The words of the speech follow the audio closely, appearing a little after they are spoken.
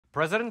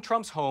President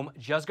Trump's home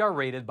just got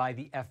raided by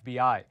the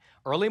FBI.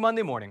 Early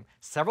Monday morning,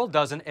 several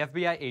dozen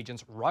FBI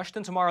agents rushed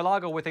into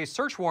Mar-a-Lago with a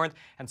search warrant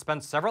and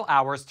spent several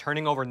hours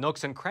turning over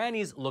nooks and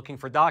crannies looking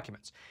for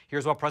documents.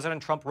 Here's what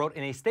President Trump wrote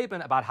in a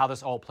statement about how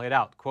this all played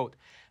out. Quote,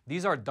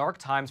 "These are dark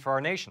times for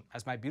our nation,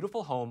 as my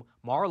beautiful home,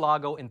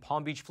 Mar-a-Lago in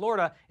Palm Beach,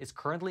 Florida, is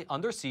currently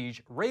under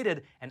siege,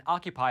 raided, and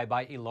occupied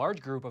by a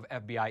large group of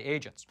FBI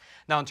agents."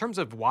 Now, in terms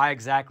of why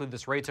exactly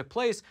this raid took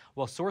place,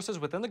 well, sources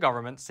within the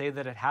government say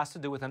that it has to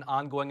do with an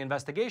ongoing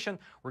investigation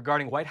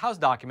regarding White House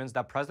documents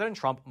that President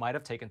Trump might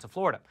have taken to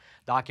Florida.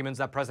 Documents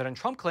that President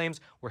Trump claims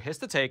were his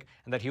to take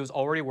and that he was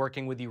already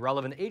working with the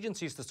relevant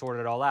agencies to sort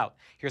it all out.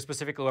 Here's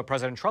specifically what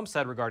President Trump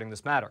said regarding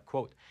this matter.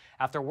 Quote,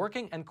 "After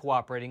working and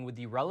cooperating with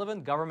the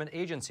relevant government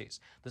agencies,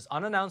 this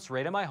unannounced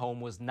raid in my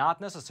home was not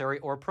necessary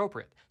or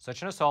appropriate.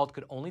 Such an assault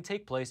could only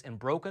take place in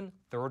broken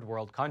third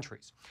world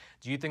countries."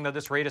 Do you think that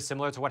this raid is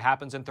similar to what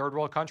happens in third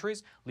world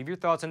countries? Leave your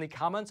thoughts in the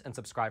comments and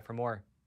subscribe for more.